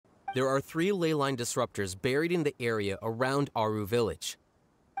There are 3 ley line disruptors buried in the area around Aru Village.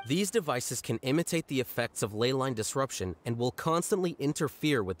 These devices can imitate the effects of ley line disruption and will constantly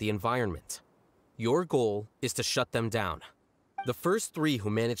interfere with the environment. Your goal is to shut them down. The first 3 who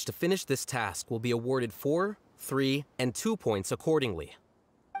manage to finish this task will be awarded 4, 3, and 2 points accordingly.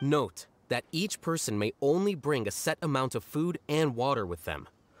 Note that each person may only bring a set amount of food and water with them,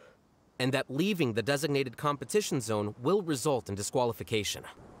 and that leaving the designated competition zone will result in disqualification.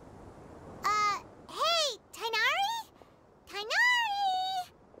 Hey, Tainari? Tainari!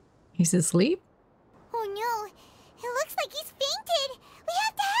 He's asleep? Oh no, it looks like he's fainted. We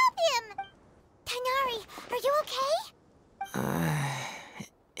have to help him. Tainari, are you okay?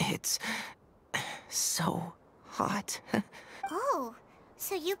 It's so hot. Oh,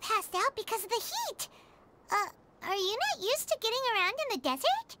 so you passed out because of the heat. Are you not used to getting around in the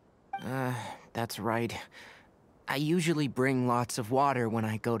desert? That's right. I usually bring lots of water when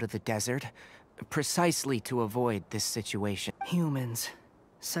I go to the desert, precisely to avoid this situation. Humans,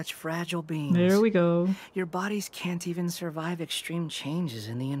 such fragile beings. There we go. Your bodies can't even survive extreme changes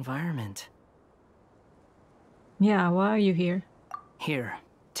in the environment. Yeah, why are you here? Here,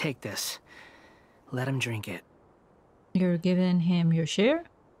 take this. Let him drink it. You're giving him your share?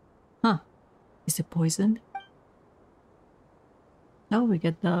 Huh. Is it poisoned? Oh, we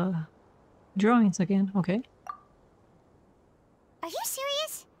get the drawings again. Okay. Are you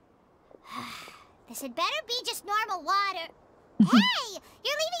serious? This had better be just normal water. Hey!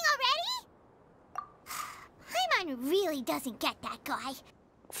 You're leaving already? Paimon really doesn't get that guy.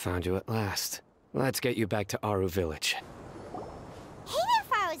 Found you at last. Let's get you back to Aru Village. Hey there,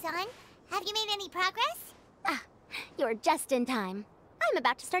 Farozan. Have you made any progress? You're just in time. I'm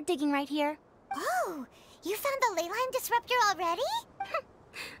about to start digging right here. Oh, you found the ley line disruptor already?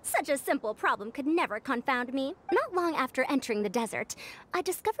 Such a simple problem could never confound me. Not long after entering the desert, I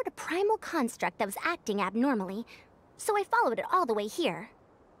discovered a primal construct that was acting abnormally, so I followed it all the way here.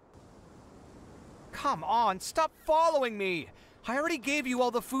 Come on, stop following me! I already gave you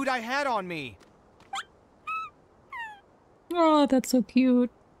all the food I had on me. Oh, that's so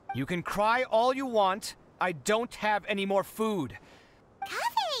cute. You can cry all you want. I don't have any more food.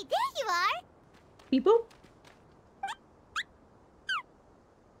 Cafe, there you are. Beep boop.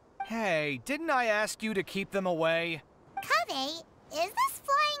 Hey, didn't I ask you to keep them away? Cafe, is this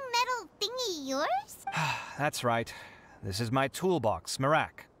flying metal thingy yours? That's right. This is my toolbox,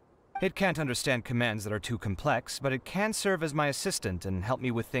 Marak. It can't understand commands that are too complex, but it can serve as my assistant and help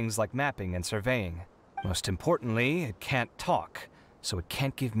me with things like mapping and surveying. Most importantly, it can't talk, so it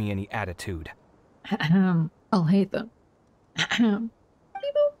can't give me any attitude. I'll hate them.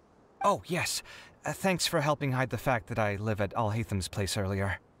 Oh, yes. Thanks for helping hide the fact that I live at Alhatham's place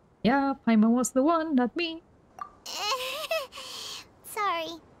earlier. Yeah, Paimon was the one, not me. Sorry.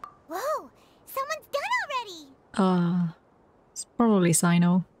 Whoa, someone's done already. It's probably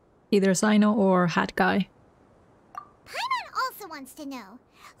Sino. Either Sino or Hat Guy. Paimon also wants to know.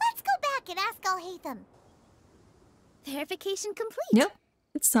 Let's go back and ask Alhatham. Verification complete. Yep,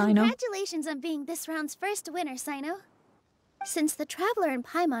 it's Sino. Congratulations on being this round's first winner, Sino. Since the Traveler and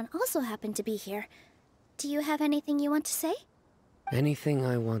Paimon also happen to be here, do you have anything you want to say? Anything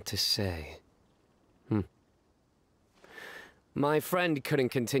I want to say? My friend couldn't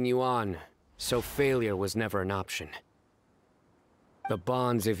continue on, so failure was never an option. The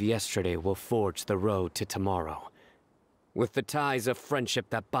bonds of yesterday will forge the road to tomorrow. With the ties of friendship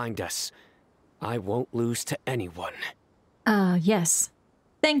that bind us, I won't lose to anyone. Yes.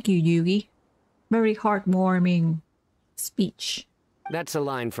 Thank you, Yugi. Very heartwarming speech. That's a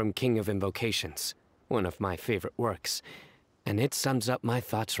line from King of Invocations, one of my favorite works, and it sums up my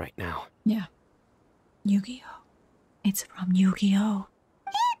thoughts right now. Yeah. Yu-Gi-Oh! It's from Yu-Gi-Oh!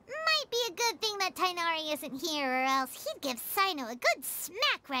 It might be a good thing that Tainari isn't here, or else he'd give Sino a good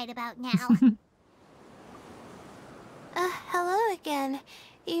smack right about now. Hello again.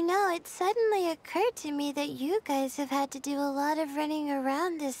 You know, it suddenly occurred to me that you guys have had to do a lot of running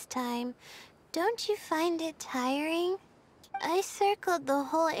around this time. Don't you find it tiring? I circled the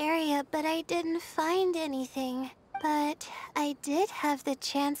whole area, but I didn't find anything. But I did have the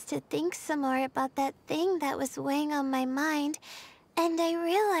chance to think some more about that thing that was weighing on my mind, and I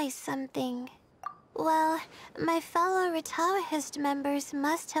realized something. Well, my fellow Retawahist members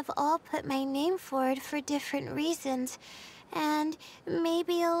must have all put my name forward for different reasons, and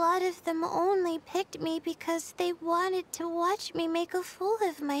maybe a lot of them only picked me because they wanted to watch me make a fool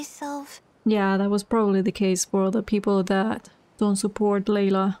of myself. Yeah, that was probably the case for the people that don't support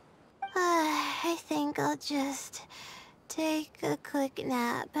Layla. I think I'll just take a quick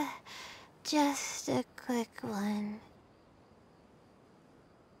nap. Just a quick one.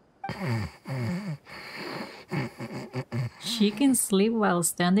 She can sleep while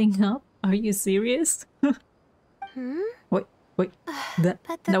standing up? Are you serious? Wait, wait. But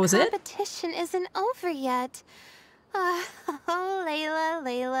the that was it? competition isn't over yet. Oh,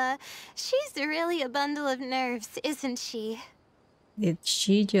 Layla. She's really a bundle of nerves, isn't she? Did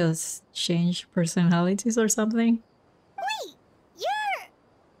she just change personalities or something? Wait,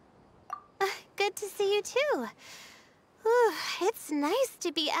 you're... Good to see you too. Whew, it's nice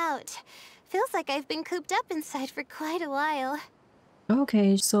to be out. Feels like I've been cooped up inside for quite a while.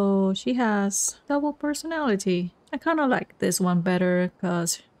 Okay, so she has double personality. I kind of like this one better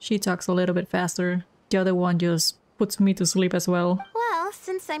because she talks a little bit faster. The other one just puts me to sleep as well. Well,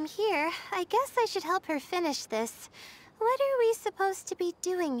 since I'm here, I guess I should help her finish this. What are we supposed to be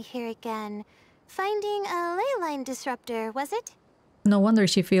doing here again? Finding a ley line disruptor, was it? No wonder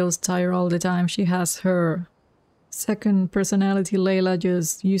she feels tired all the time. She has her second personality, Layla,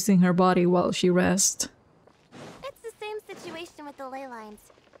 just using her body while she rests. It's the same situation with the ley lines.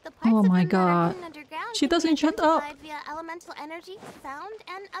 The parts Oh of my them that are god. hidden underground She can be doesn't shut up. identified via elemental energy, sound,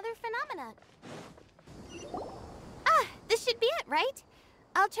 and other phenomena. Ah, this should be it, right?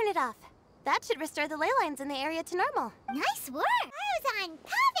 I'll turn it off. That should restore the ley lines in the area to normal. Nice work! I was on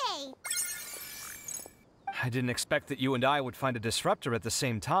Cave! I didn't expect that you and I would find a disruptor at the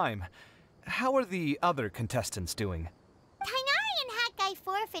same time. How are the other contestants doing? Tainari and Hatguy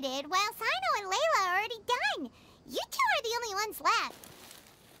forfeited, while Sino and Layla are already done. You two are the only ones left.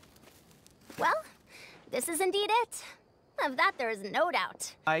 Well, this is indeed it. Of that there is no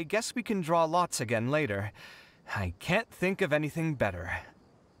doubt. I guess we can draw lots again later. I can't think of anything better.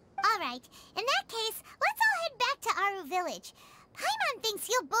 Alright, in that case, let's all head back to Aru Village. Paimon thinks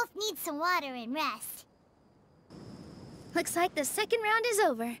you'll both need some water and rest. Looks like the second round is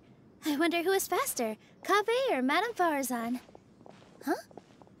over. I wonder who is faster, Kaveh or Madame Farazan? Huh?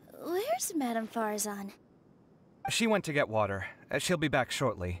 Where's Madame Farazan? She went to get water. She'll be back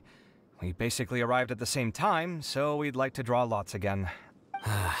shortly. We basically arrived at the same time, so we'd like to draw lots again.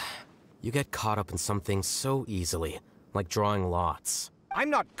 You get caught up in some things so easily, like drawing lots. I'm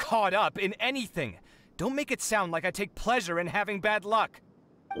not caught up in anything! Don't make it sound like I take pleasure in having bad luck!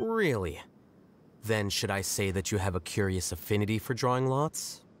 Really? Then should I say that you have a curious affinity for drawing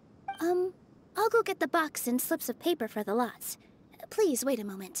lots? I'll go get the box and slips of paper for the lots. Please wait a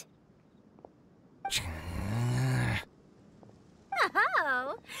moment.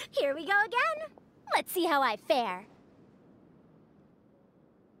 Oh, here we go again. Let's see how I fare.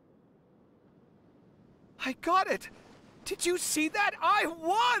 I got it! Did you see that? I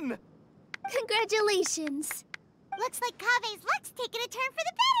won! Congratulations! Looks like Kaveh's luck's taking a turn for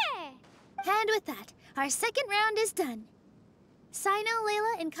the better. And with that, our second round is done. Sino,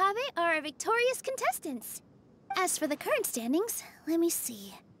 Layla, and Kaveh are our victorious contestants. As for the current standings, let me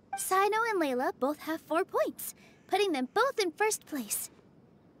see. Sino and Layla both have 4 points, putting them both in first place.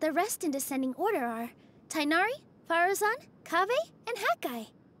 The rest in descending order are Tainari, Farazan, Kaveh, and Hatguy.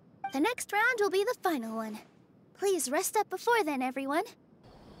 The next round will be the final one. Please rest up before then, everyone.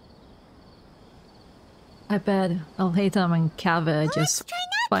 I bet Alhaitham and Kaveh are just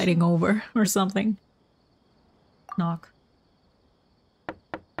fighting over or something. Knock.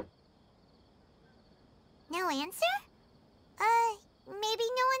 No answer? Maybe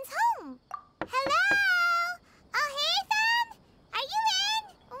no one's home. Hello? Alhaitham? Are you in?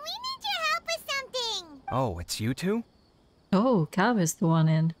 We need your help with something. Oh, it's you two? Oh, Kaveh's the one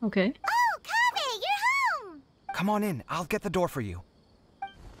in. Okay. Oh, Kaveh, you're home! Come on in, I'll get the door for you.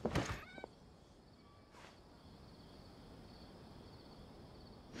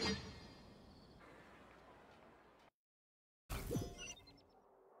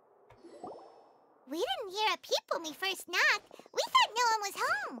 We didn't hear a peep when we first knocked. We thought no one was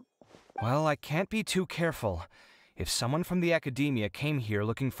home. Well, I can't be too careful. If someone from the academia came here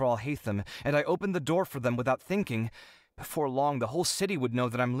looking for Alhaitham, and I opened the door for them without thinking, before long the whole city would know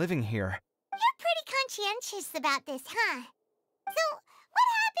that I'm living here. You're pretty conscientious about this, huh? So, what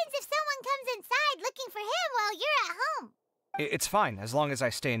happens if someone comes inside looking for him while you're at home? It's fine, as long as I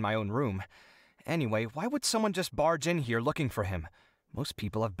stay in my own room. Anyway, why would someone just barge in here looking for him? Most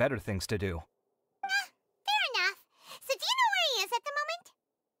people have better things to do. Fair enough. So do you know where he is at the moment?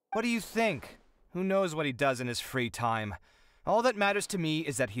 What do you think? Who knows what he does in his free time? All that matters to me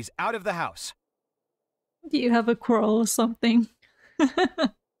is that he's out of the house. Do you have a quarrel or something?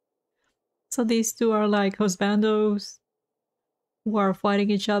 So these two are like husbandos who are fighting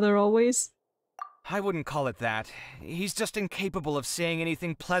each other always? I wouldn't call it that. He's just incapable of saying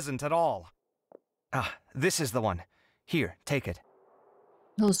anything pleasant at all. Ah, this is the one. Here, take it.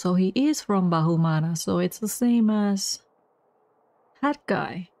 Oh, so he is from Bahumana, so it's the same as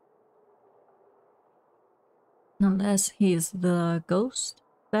Hatguy. Unless he's the ghost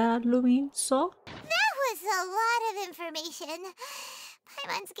that Lumine saw? That was a lot of information.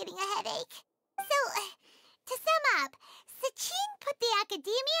 Paimon's getting a headache. So, to sum up, Sachin put the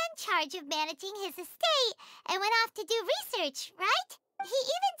academia in charge of managing his estate and went off to do research, right? He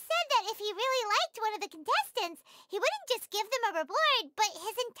even said that if he really liked one of the contestants, he wouldn't just give them a reward, but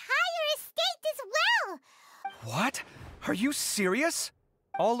his entire estate as well. What? Are you serious?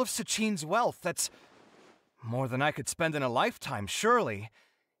 All of Sachin's wealth, that's more than I could spend in a lifetime, surely.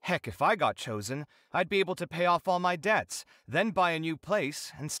 Heck, if I got chosen, I'd be able to pay off all my debts, then buy a new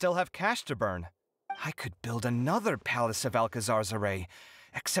place, and still have cash to burn. I could build another Palace of Alcazar's array,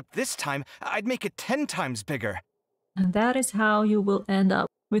 except this time, I'd make it 10 times bigger. And that is how you will end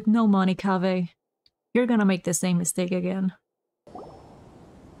up with no money, Kaveh. You're gonna make the same mistake again.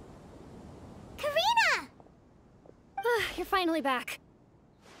 Karina! You're finally back.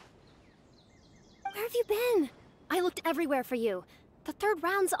 Where have you been? I looked everywhere for you. The third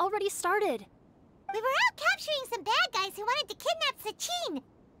round's already started. We were out capturing some bad guys who wanted to kidnap Sachin.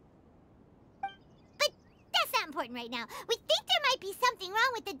 But that's not important right now. We think there might be something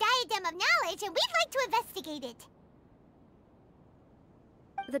wrong with the Diadem of Knowledge, and we'd like to investigate it.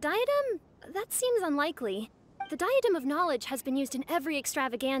 The diadem? That seems unlikely. The Diadem of Knowledge has been used in every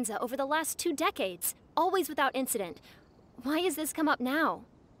extravaganza over the last 2 decades, always without incident. Why has this come up now?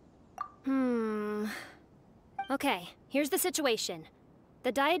 Okay, here's the situation.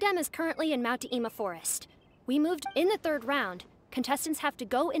 The diadem is currently in Mount Deima Forest. We moved in the 3rd round. Contestants have to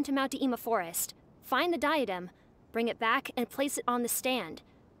go into Mount Deima Forest, find the diadem, bring it back, and place it on the stand.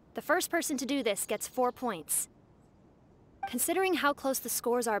 The first person to do this gets 4 points. Considering how close the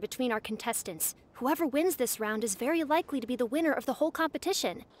scores are between our contestants, whoever wins this round is very likely to be the winner of the whole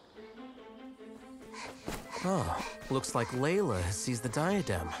competition. Oh, looks like Layla has seized the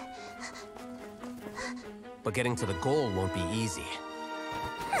diadem. But getting to the goal won't be easy.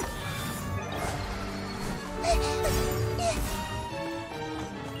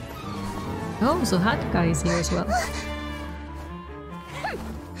 Oh, so Hatkai is here as well.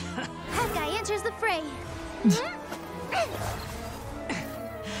 Hatkai enters the fray.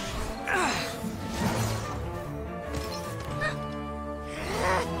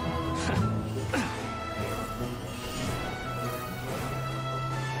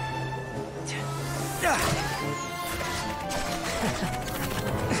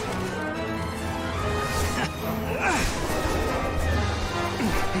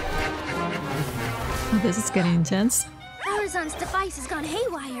 This is getting intense. Arizon's device has gone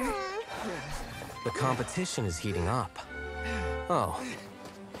haywire. The competition is heating up. Oh.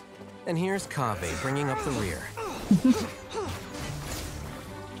 And here's Kaveh bringing up the rear.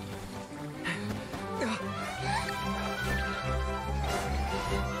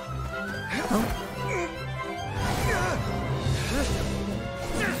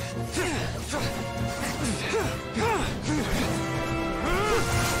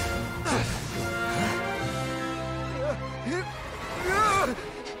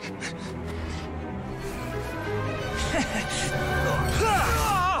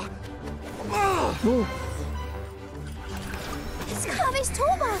 Ooh. It's Kaveh's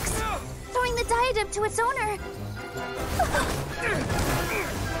toolbox! Throwing the diadem to its owner!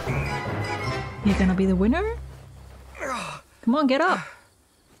 You gonna be the winner? Come on, get up!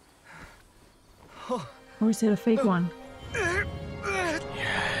 Or is it a fake one?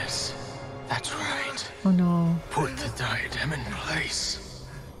 Yes, that's right. Oh no. Put the diadem in place,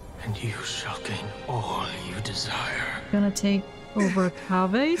 and you shall gain all you desire. Gonna take over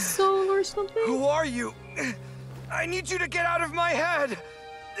Kaveh's soul or something? Who are you? I need you to get out of my head!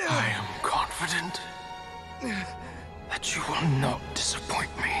 I am confident that you will not disappoint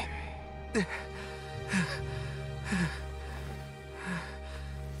me.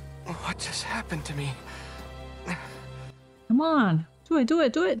 What just happened to me? Come on, do it, do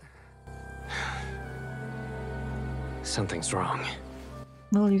it, do it! Something's wrong.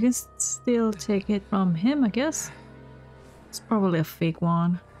 Well, you can still take it from him, I guess. It's probably a fake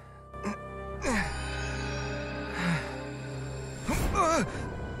one.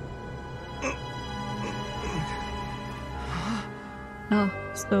 Oh,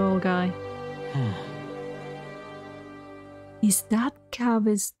 it's the old guy. Is that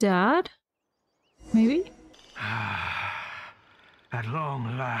Kaveh's dad? Maybe? At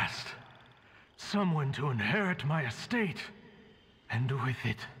long last, someone to inherit my estate, and with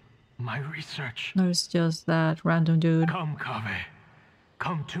it, my research. No, it's just that random dude. Come, Kaveh.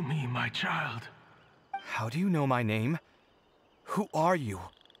 Come to me, my child. How do you know my name? Who are you?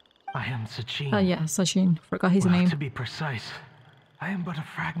 I am Sachin. Yeah, Sachin. Forgot his name. To be precise, I am but a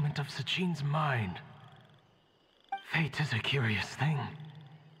fragment of Sachin's mind. Fate is a curious thing.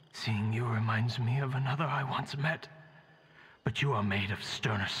 Seeing you reminds me of another I once met. But you are made of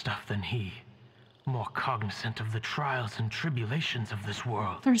sterner stuff than he. More cognizant of the trials and tribulations of this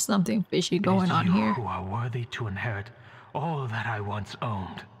world. There's something fishy going on here. It is you who are worthy to inherit all that I once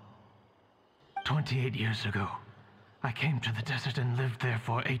owned. 28 years ago, I came to the desert and lived there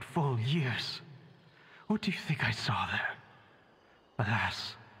for 8 full years. What do you think I saw there?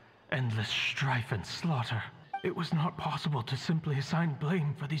 Alas, endless strife and slaughter. It was not possible to simply assign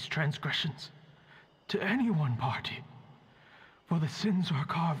blame for these transgressions to any one party. For the sins are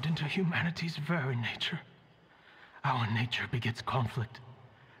carved into humanity's very nature. Our nature begets conflict,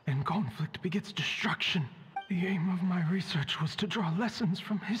 and conflict begets destruction. The aim of my research was to draw lessons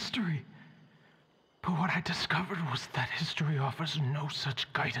from history. But what I discovered was that history offers no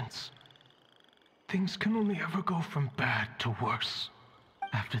such guidance. Things can only ever go from bad to worse.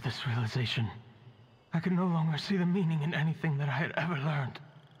 After this realization, I could no longer see the meaning in anything that I had ever learned.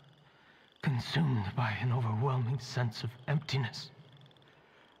 Consumed by an overwhelming sense of emptiness,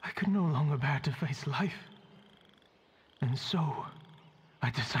 I could no longer bear to face life. And so, I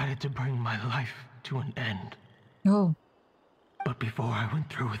decided to bring my life to an end. Oh. But before I went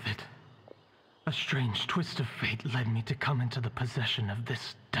through with it, a strange twist of fate led me to come into the possession of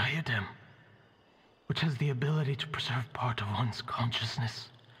this diadem, which has the ability to preserve part of one's consciousness.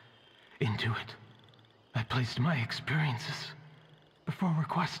 Into it, I placed my experiences before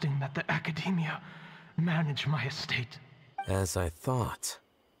requesting that the academia manage my estate. As I thought,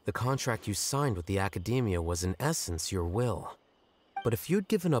 the contract you signed with the academia was in essence your will. But if you'd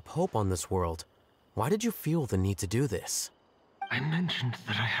given up hope on this world, why did you feel the need to do this? I mentioned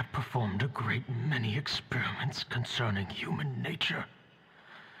that I had performed a great many experiments concerning human nature.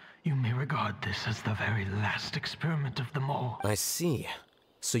 You may regard this as the very last experiment of them all. I see.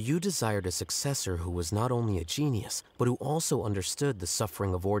 So you desired a successor who was not only a genius, but who also understood the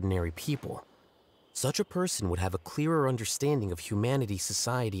suffering of ordinary people. Such a person would have a clearer understanding of humanity,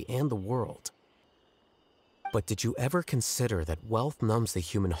 society, and the world. But did you ever consider that wealth numbs the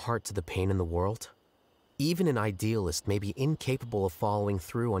human heart to the pain in the world? Even an idealist may be incapable of following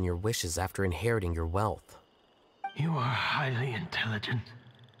through on your wishes after inheriting your wealth. You are highly intelligent,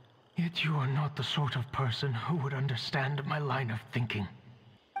 yet you are not the sort of person who would understand my line of thinking.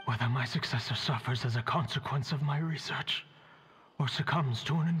 Whether my successor suffers as a consequence of my research, or succumbs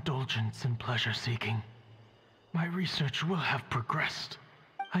to an indulgence in pleasure-seeking, my research will have progressed.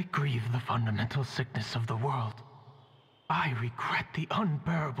 I grieve the fundamental sickness of the world. I regret the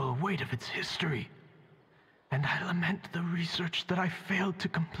unbearable weight of its history. And I lament the research that I failed to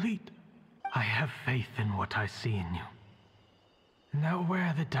complete. I have faith in what I see in you. Now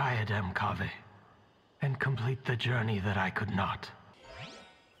wear the diadem, Kaveh, and complete the journey that I could not.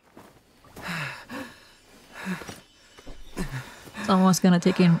 Someone's gonna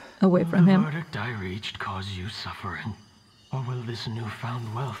take him away from him. Will the verdict I reached cause you suffering? Or will this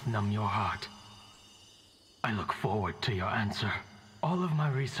newfound wealth numb your heart? I look forward to your answer. All of my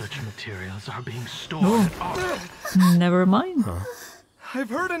research materials are being stored Never mind. I've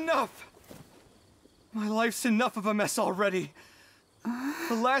heard enough! My life's enough of a mess already.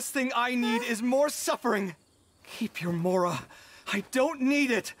 The last thing I need is more suffering. Keep your Mora. I don't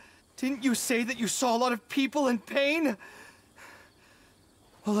need it. Didn't you say that you saw a lot of people in pain?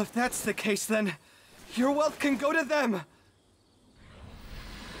 Well, if that's the case, then your wealth can go to them.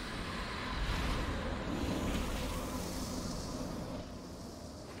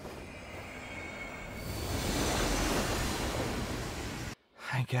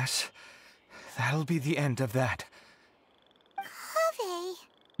 I guess that'll be the end of that. Kaveh.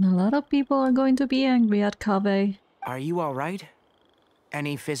 A lot of people are going to be angry at Kaveh. Are you all right?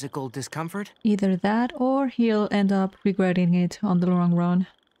 Any physical discomfort? Either that or he'll end up regretting it on the long run.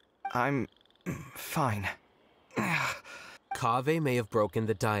 I'm fine. Kaveh may have broken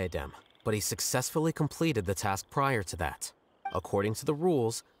the diadem, but he successfully completed the task prior to that. According to the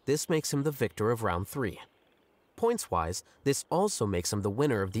rules, this makes him the victor of round 3. Points-wise, this also makes him the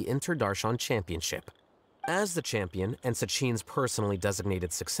winner of the Inter-Darshan Championship. As the champion and Sachin's personally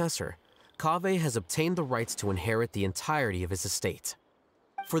designated successor, Kaveh has obtained the rights to inherit the entirety of his estate.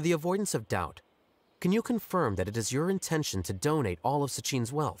 For the avoidance of doubt, can you confirm that it is your intention to donate all of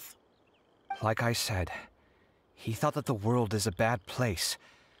Sachin's wealth? Like I said, he thought that the world is a bad place.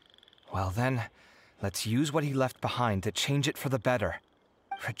 Well then, let's use what he left behind to change it for the better.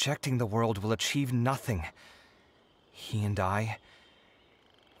 Rejecting the world will achieve nothing. He and I,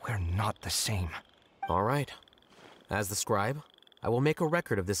 we're not the same. All right. As the scribe, I will make a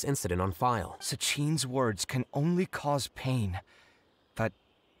record of this incident on file. Sachin's words can only cause pain, but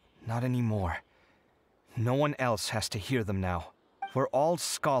not anymore. No one else has to hear them now. We're all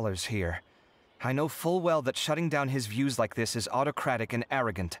scholars here. I know full well that shutting down his views like this is autocratic and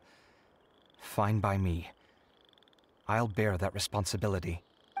arrogant. Fine by me. I'll bear that responsibility.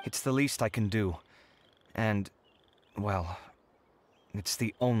 It's the least I can do. And, well, it's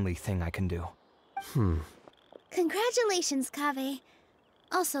the only thing I can do. Congratulations, Kaveh.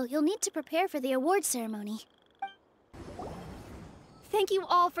 Also, you'll need to prepare for the award ceremony. Thank you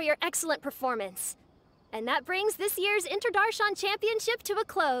all for your excellent performance. And that brings this year's Interdarshan Championship to a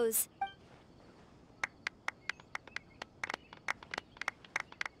close.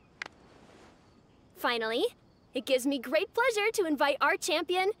 Finally, it gives me great pleasure to invite our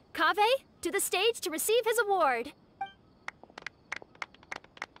champion, Kaveh, to the stage to receive his award.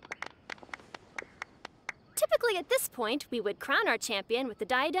 Typically at this point, we would crown our champion with the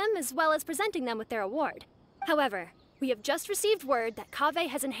diadem as well as presenting them with their award. However, we have just received word that Kaveh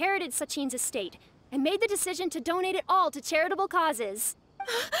has inherited Sachin's estate and made the decision to donate it all to charitable causes.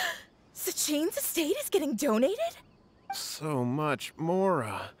 Sachin's estate is getting donated? So much,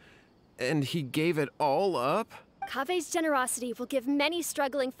 Mora. And he gave it all up? Kaveh's generosity will give many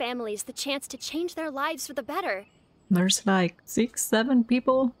struggling families the chance to change their lives for the better. There's like 6, 7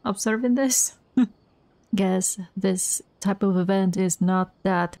 people observing this. Guess this type of event is not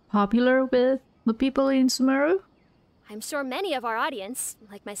that popular with the people in Sumeru. I'm sure many of our audience,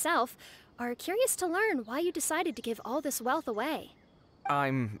 like myself, are curious to learn why you decided to give all this wealth away.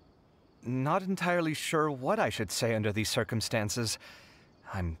 I'm not entirely sure what I should say under these circumstances.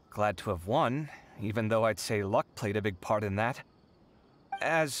 I'm glad to have won, even though I'd say luck played a big part in that.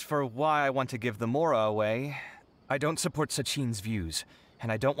 As for why I want to give the Mora away, I don't support Sachin's views,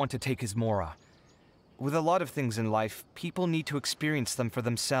 and I don't want to take his Mora. With a lot of things in life, people need to experience them for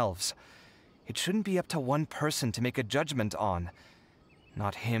themselves. It shouldn't be up to one person to make a judgment on.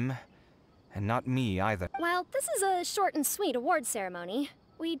 Not him, and not me either. While this is a short and sweet award ceremony,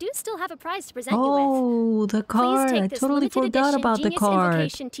 we do still have a prize to present you with. Oh, the card. Please take I this totally limited forgot edition about the Genius card.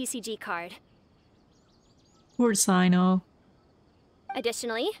 Invocation TCG card. Poor Sino.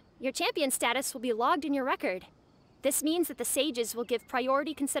 Additionally, your champion status will be logged in your record. This means that the sages will give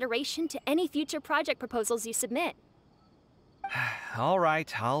priority consideration to any future project proposals you submit. All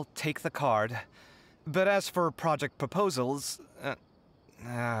right, I'll take the card. But as for project proposals,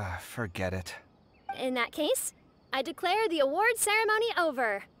 forget it. In that case, I declare the award ceremony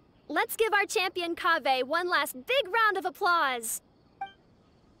over. Let's give our champion Kaveh one last big round of applause.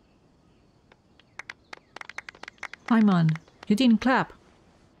 Paimon, you didn't clap.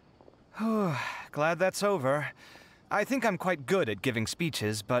 Glad that's over. I think I'm quite good at giving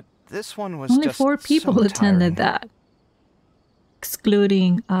speeches, but this one was Only just 4 people so attended tiring. that.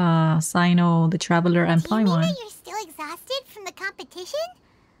 Excluding Sino, the Traveler, and Do you mean Paimon. that you're still exhausted from the competition?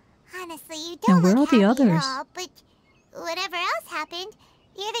 Honestly, you And don't where look are the happy at others? all, but whatever else happened,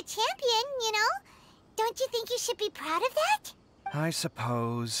 you're the champion, you know? Don't you think you should be proud of that? I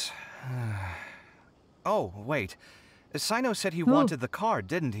suppose. Oh, wait. Sino said he wanted the card,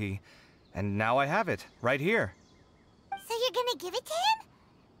 didn't he? And now I have it, right here. So you're gonna give it to him?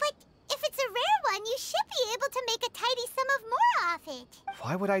 But if it's a rare one, you should be able to make a tidy sum of more off it.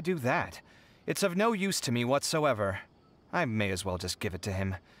 Why would I do that? It's of no use to me whatsoever. I may as well just give it to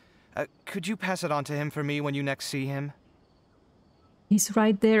him. Could you pass it on to him for me when you next see him? He's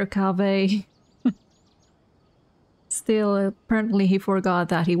right there, Kaveh. Still, apparently he forgot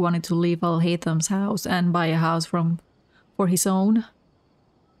that he wanted to leave Al-Haytham's house and buy a house for his own.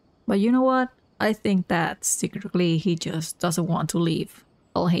 But you know what? I think that secretly he just doesn't want to leave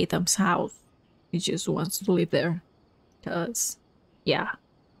Al-Haytham's house. He just wants to live there. Because, yeah,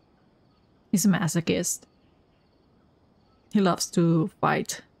 he's a masochist. He loves to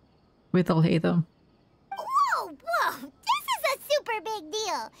fight with Al-Haytham. Whoa, this is a super big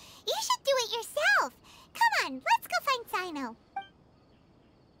deal. You should do it yourself. Come on, let's go find Sino.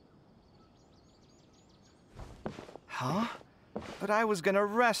 Huh? But I was gonna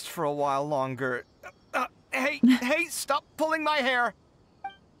rest for a while longer. Hey, stop pulling my hair!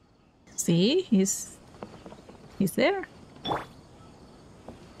 See, he's there.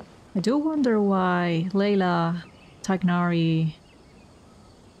 I do wonder why Layla, Tagnari,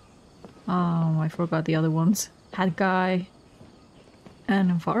 I forgot the other ones, Hat Guy,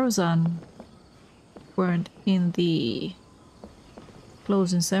 and Faruzan weren't in the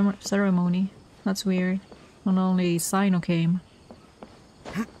closing ceremony. That's weird. And only Sino came.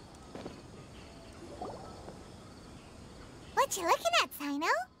 What you looking at, Sino?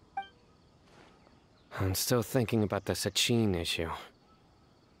 I'm still thinking about the Sachin issue.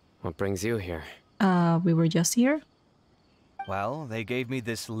 What brings you here? We were just here. Well, they gave me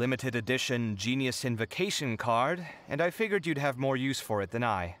this limited edition Genius Invocation card, and I figured you'd have more use for it than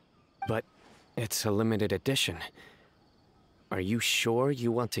I. But it's a limited edition. Are you sure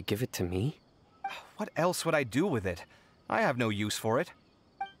you want to give it to me? What else would I do with it? I have no use for it.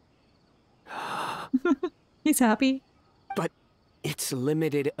 He's happy. But it's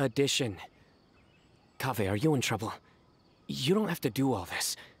limited edition. Kaveh, are you in trouble? You don't have to do all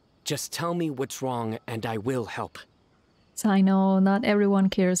this. Just tell me what's wrong and I will help. So I know not everyone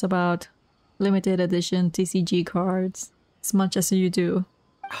cares about limited edition TCG cards as much as you do.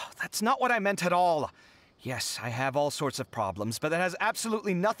 Oh, that's not what I meant at all. Yes, I have all sorts of problems, but that has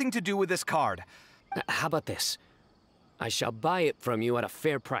absolutely nothing to do with this card. How about this? I shall buy it from you at a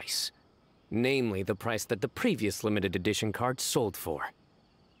fair price. Namely, the price that the previous limited edition card sold for.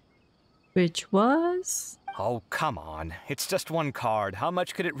 Which was? Oh, come on. It's just one card. How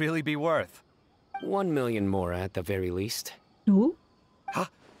much could it really be worth? 1 million more at the very least. Ooh.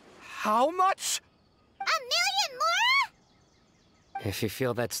 How much? 1 million more? If you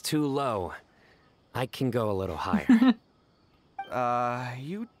feel that's too low, I can go a little higher.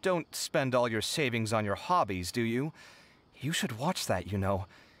 You don't spend all your savings on your hobbies, do you? You should watch that, you know.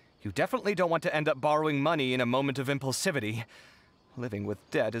 You definitely don't want to end up borrowing money in a moment of impulsivity. Living with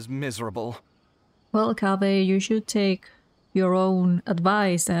debt is miserable. Well, Kaveh, you should take your own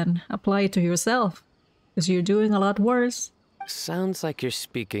advice and apply it to yourself, because you're doing a lot worse. Sounds like you're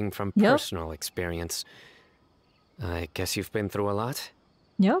speaking from Yep. personal experience. I guess you've been through a lot?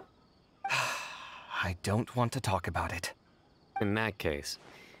 Yep. I don't want to talk about it. In that case,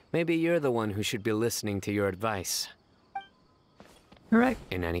 maybe you're the one who should be listening to your advice. Correct.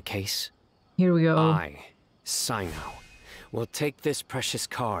 In any case, Here we go. I, Sino, will take this precious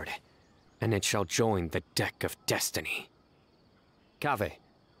card, and it shall join the deck of destiny. Kaveh,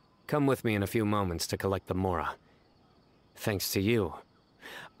 come with me in a few moments to collect the Mora. Thanks to you,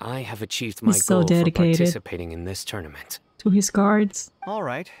 I have achieved my He's so goal for dedicated participating in this tournament. to his cards. All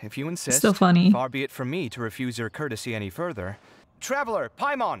right, if you insist. So funny. Far be it from me to refuse your courtesy any further. Traveler,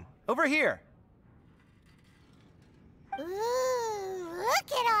 Paimon, over here. Ooh,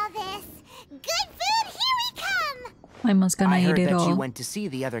 look at all this. Good food, here we come. Paimon's gonna I eat heard it that all. you went to see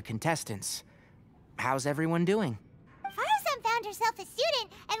the other contestants. How's everyone doing? Farazan found herself a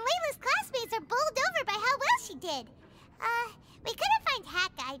student, and Layla's classmates are bowled over by how well she did. We couldn't find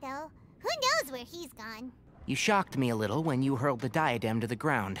Hat Guy, though. Who knows where he's gone? You shocked me a little when you hurled the diadem to the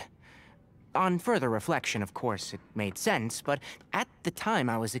ground. On further reflection, of course, it made sense, but at the time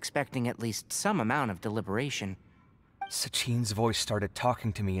I was expecting at least some amount of deliberation. Sachin's voice started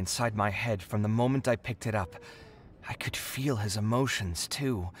talking to me inside my head from the moment I picked it up. I could feel his emotions,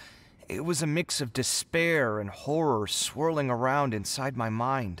 too. It was a mix of despair and horror swirling around inside my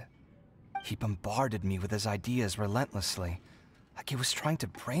mind. He bombarded me with his ideas relentlessly, like he was trying to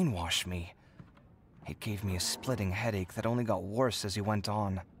brainwash me. It gave me a splitting headache that only got worse as he went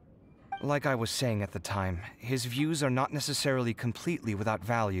on. Like I was saying at the time, his views are not necessarily completely without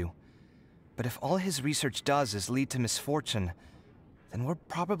value. But if all his research does is lead to misfortune, then we're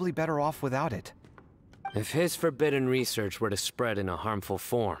probably better off without it. If his forbidden research were to spread in a harmful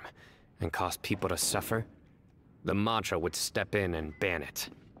form and cause people to suffer, the Mantra would step in and ban it.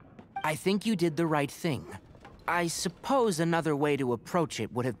 I think you did the right thing. I suppose another way to approach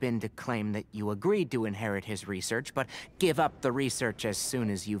it would have been to claim that you agreed to inherit his research, but give up the research as soon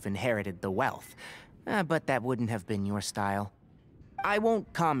as you've inherited the wealth. But that wouldn't have been your style. I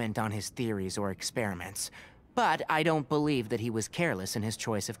won't comment on his theories or experiments, but I don't believe that he was careless in his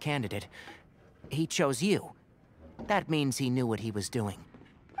choice of candidate. He chose you. That means he knew what he was doing.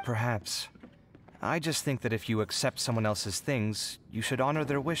 Perhaps. I just think that if you accept someone else's things, you should honor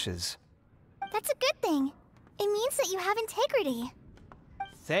their wishes. That's a good thing. It means that you have integrity.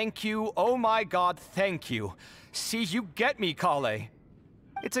 Thank you, oh my god, thank you. See, you get me, Kale.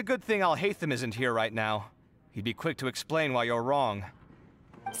 It's a good thing Alhaitham isn't here right now. He'd be quick to explain why you're wrong.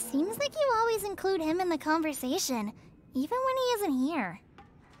 Seems like you always include him in the conversation, even when he isn't here.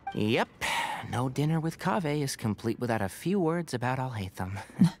 Yep. No dinner with Kaveh is complete without a few words about Alhaitham.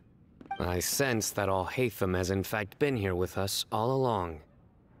 I sense that Alhaitham has in fact been here with us all along.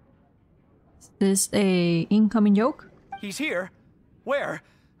 Is this a incoming joke? He's here? Where?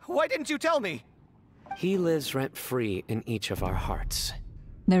 Why didn't you tell me? He lives rent-free in each of our hearts.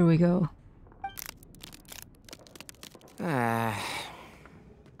 There we go.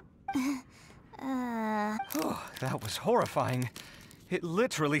 Oh, that was horrifying. It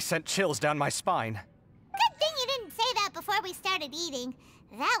literally sent chills down my spine. Good thing you didn't say that before we started eating.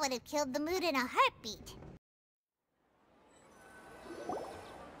 That would have killed the mood in a heartbeat. Well,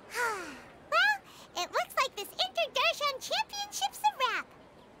 it looks like this Interdarshan champion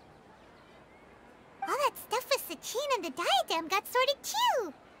Sachin and the diadem got sorted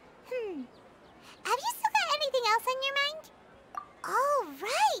too. Have you still got anything else on your mind? Oh,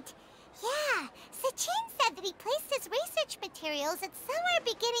 right. Yeah, Sachin said that he placed his research materials at somewhere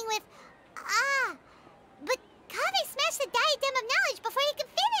beginning with but Kaveh smashed the diadem of knowledge before he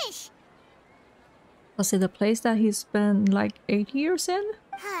could finish. Was it a place that he spent like 8 years in?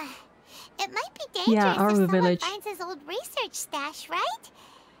 It might be dangerous Yeah, if our someone village. finds his old research stash, right?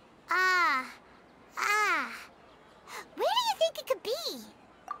 Where do you think it could be?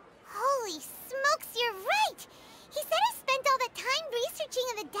 Holy smokes, you're right! He said he spent all that time researching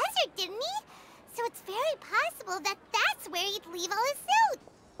in the desert, didn't he? So it's very possible that that's where he'd leave all his loot.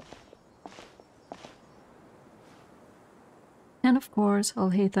 And of course,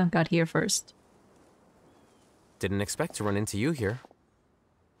 Al-Haytham got here first. Didn't expect to run into you here.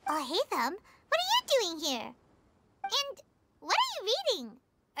 Oh, Haytham, what are you doing here? And what are you reading?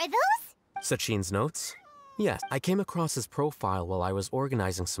 Are those? Sachin's notes? Yes, I came across his profile while I was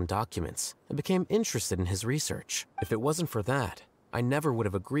organizing some documents and became interested in his research. If it wasn't for that, I never would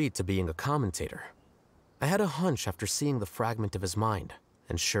have agreed to being a commentator. I had a hunch after seeing the fragment of his mind,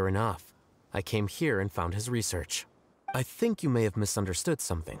 and sure enough, I came here and found his research. I think you may have misunderstood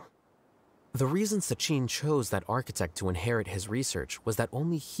something. The reason Sachin chose that architect to inherit his research was that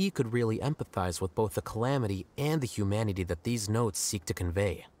only he could really empathize with both the calamity and the humanity that these notes seek to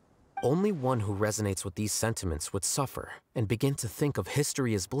convey. Only one who resonates with these sentiments would suffer and begin to think of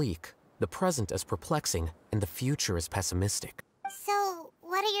history as bleak, the present as perplexing, and the future as pessimistic. So,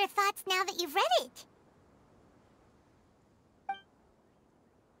 what are your thoughts now that you've read it?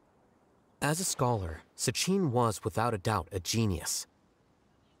 As a scholar, Sachin was without a doubt a genius.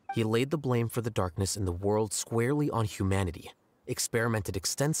 He laid the blame for the darkness in the world squarely on humanity, experimented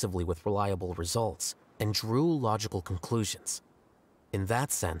extensively with reliable results, and drew logical conclusions. In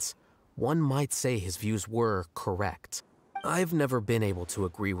that sense, one might say his views were correct. I've never been able to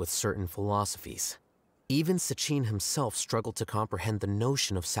agree with certain philosophies. Even Sachin himself struggled to comprehend the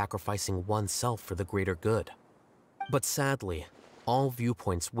notion of sacrificing oneself for the greater good. But sadly, all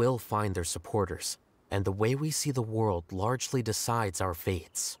viewpoints will find their supporters, and the way we see the world largely decides our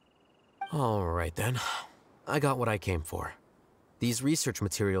fates. All right then, I got what I came for. These research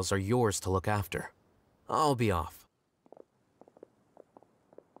materials are yours to look after. I'll be off.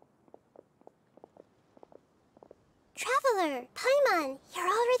 Traveler, Paimon, you're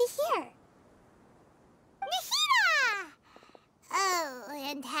already here. Nahida! Oh,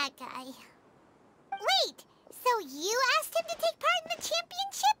 and that guy. Wait, so you asked him to take part in the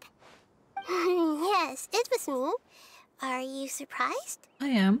championship? Yes, it was me. Are you surprised? I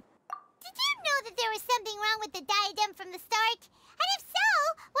am. Did you know that there was something wrong with the diadem from the start? And if so,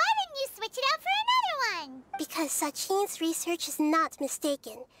 why didn't you switch it out for another one? Because Sachin's research is not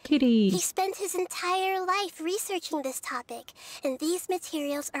mistaken. Kitty. He spent his entire life researching this topic, and these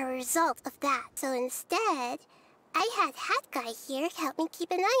materials are a result of that. So instead, I had Hat Guy here help me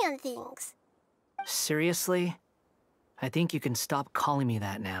keep an eye on things. Seriously? I think you can stop calling me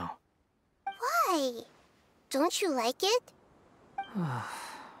that now. Why? Don't you like it?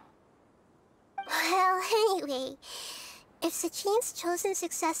 Well, anyway, if Sachin's chosen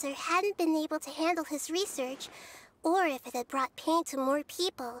successor hadn't been able to handle his research, or if it had brought pain to more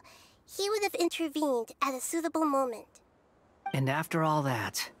people, he would have intervened at a suitable moment. And after all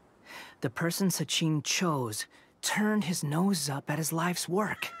that, the person Sachin chose turned his nose up at his life's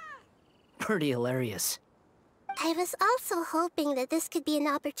work. Pretty hilarious. I was also hoping that this could be an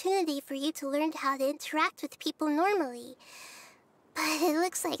opportunity for you to learn how to interact with people normally. But it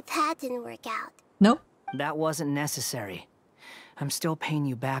looks like that didn't work out. Nope. That wasn't necessary. I'm still paying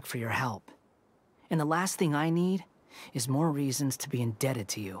you back for your help. And the last thing I need is more reasons to be indebted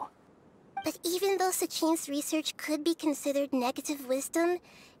to you. But even though Sachin's research could be considered negative wisdom,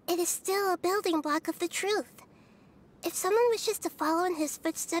 it is still a building block of the truth. If someone wishes to follow in his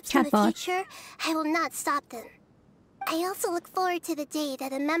footsteps in the future, I will not stop them. I also look forward to the day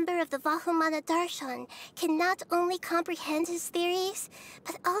that a member of the Vahumana Darshan can not only comprehend his theories,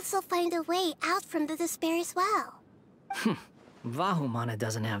 but also find a way out from the despair as well. Vahumana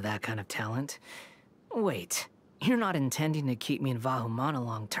doesn't have that kind of talent. Wait, you're not intending to keep me in Vahumana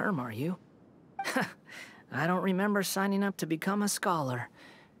long term, are you? I don't remember signing up to become a scholar.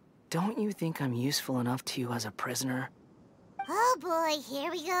 Don't you think I'm useful enough to you as a prisoner? Oh boy,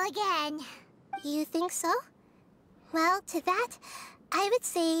 here we go again. You think so? Well, to that, I would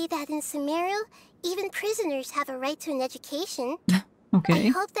say that in Sumeru, even prisoners have a right to an education. Okay. I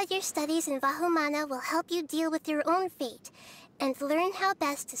hope that your studies in Vahumana will help you deal with your own fate, and learn how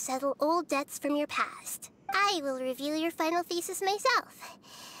best to settle old debts from your past. I will review your final thesis myself.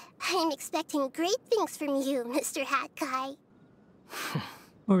 I'm expecting great things from you, Mr. Hat Guy.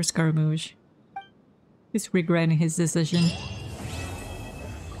 Or Scaramouche. He's regretting his decision.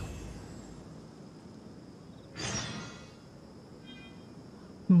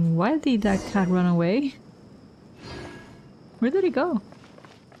 Why did that cat run away? Where did it go?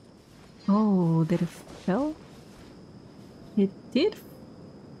 Oh, did it fall? It did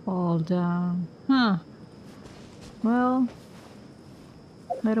fall down. Huh. Well,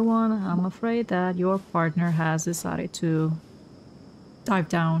 little one, I'm afraid that your partner has decided to dive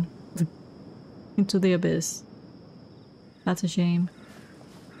down into the abyss. That's a shame.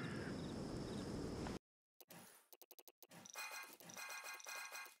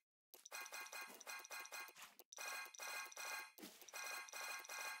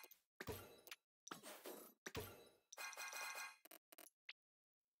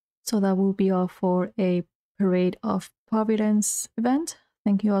 So that will be all for a Parade of Providence event.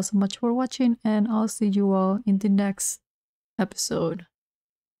 Thank you all so much for watching, and I'll see you all in the next episode.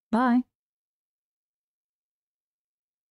 Bye!